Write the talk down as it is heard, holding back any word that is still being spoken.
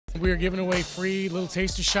We are giving away free little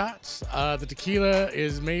taster shots. The tequila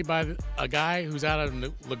is made by a guy who's out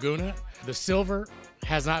of Laguna. The silver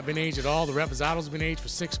has not been aged at all. The Reposado's been aged for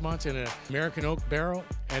 6 months in an American oak barrel,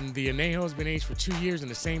 and the Anejo has been aged for 2 years in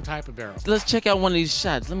the same type of barrel. Let's check out one of these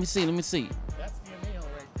shots. Let me see. That's the Anejo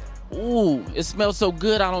right there. Ooh, it smells so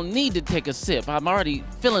good I don't need to take a sip. I'm already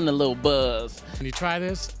feeling a little buzz. When you try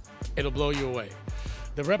this, it'll blow you away.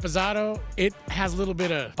 The Reposado, it has a little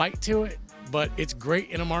bit of bite to it, but it's great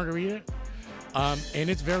in a margarita, and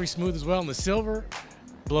it's very smooth as well. And the silver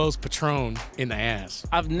blows Patron in the ass.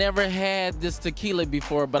 I've never had this tequila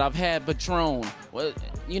before, but I've had Patron. Well,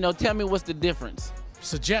 tell me what's the difference.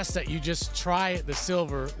 Suggest that you just try the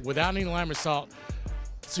silver without any lime or salt,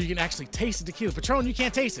 so you can actually taste the tequila. Patron, you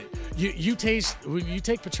can't taste it. You taste, when you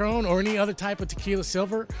take Patron or any other type of tequila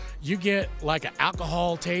silver, you get like an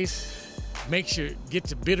alcohol taste, makes you get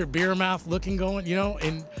to bitter beer mouth looking going,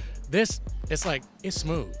 and this, it's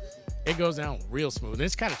smooth. It goes down real smooth, and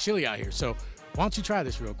it's kind of chilly out here, so why don't you try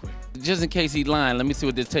this real quick? Just in case he's lying, let me see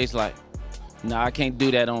what this tastes like. No, I can't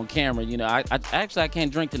do that on camera. I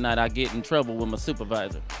can't drink tonight. I get in trouble with my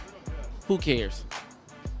supervisor. Who cares?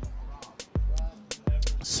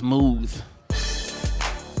 Smooth.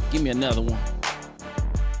 Give me another one.